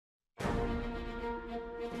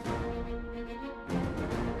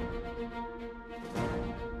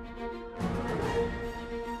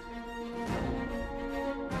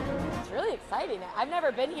I've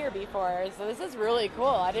never been here before, so this is really cool.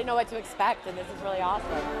 I didn't know what to expect, and this is really awesome.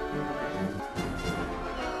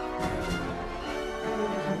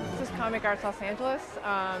 This is Comic Arts Los Angeles.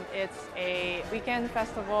 It's a weekend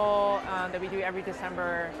festival that we do every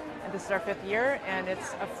December, and this is our 5th year, and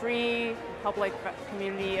it's a free public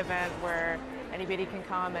community event where anybody can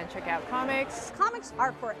come and check out comics. Comics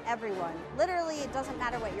are for everyone. Literally, it doesn't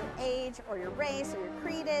matter what your age or your race or your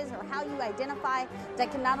creed is or how you identify.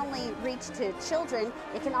 That can not only reach to children,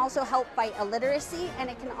 it can also help fight illiteracy, and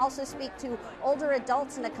it can also speak to older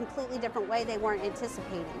adults in a completely different way they weren't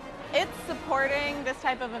anticipating. It's supporting this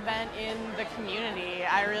type of event in the community.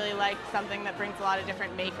 I really like something that brings a lot of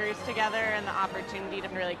different makers together and the opportunity to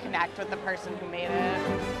really connect with the person who made it.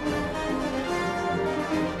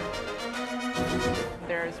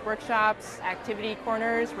 There's workshops, activity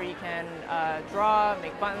corners where you can draw,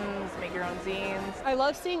 make buttons, make your own zines. I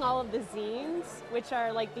love seeing all of the zines, which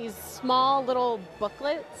are like these small little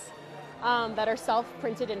booklets that are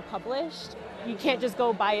self-printed and published. You can't just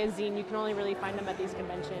go buy a zine, you can only really find them at these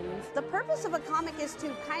conventions. The purpose of a comic is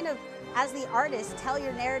to kind of, as the artist, tell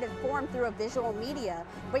your narrative form through a visual media,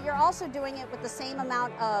 but you're also doing it with the same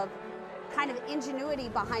amount of kind of ingenuity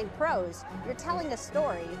behind prose. You're telling a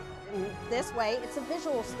story. In this way, it's a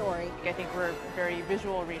visual story. I think we're very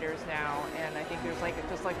visual readers now, and I think there's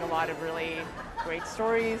just a lot of really great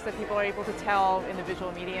stories that people are able to tell in the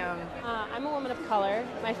visual medium. I'm a woman of color.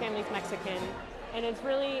 My family's Mexican. And it's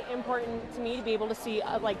really important to me to be able to see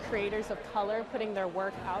creators of color putting their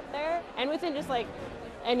work out there, and within just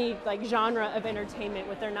any genre of entertainment,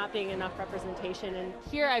 with there not being enough representation. And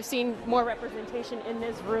here I've seen more representation in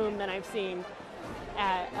this room than I've seen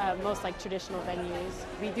at most traditional venues.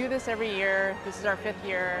 We do this every year. This is our 5th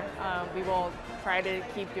year. We will try to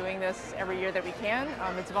keep doing this every year that we can.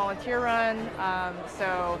 It's a volunteer run,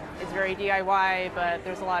 so it's very DIY, but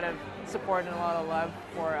there's a lot of support and a lot of love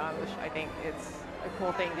for which I think it's a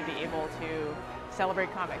cool thing to be able to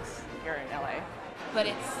celebrate comics here in LA. But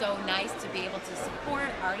it's so nice to be able to support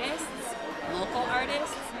artists, local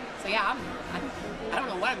artists. So yeah, I don't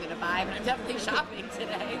know what I'm going to buy, but I'm definitely shopping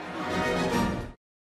today.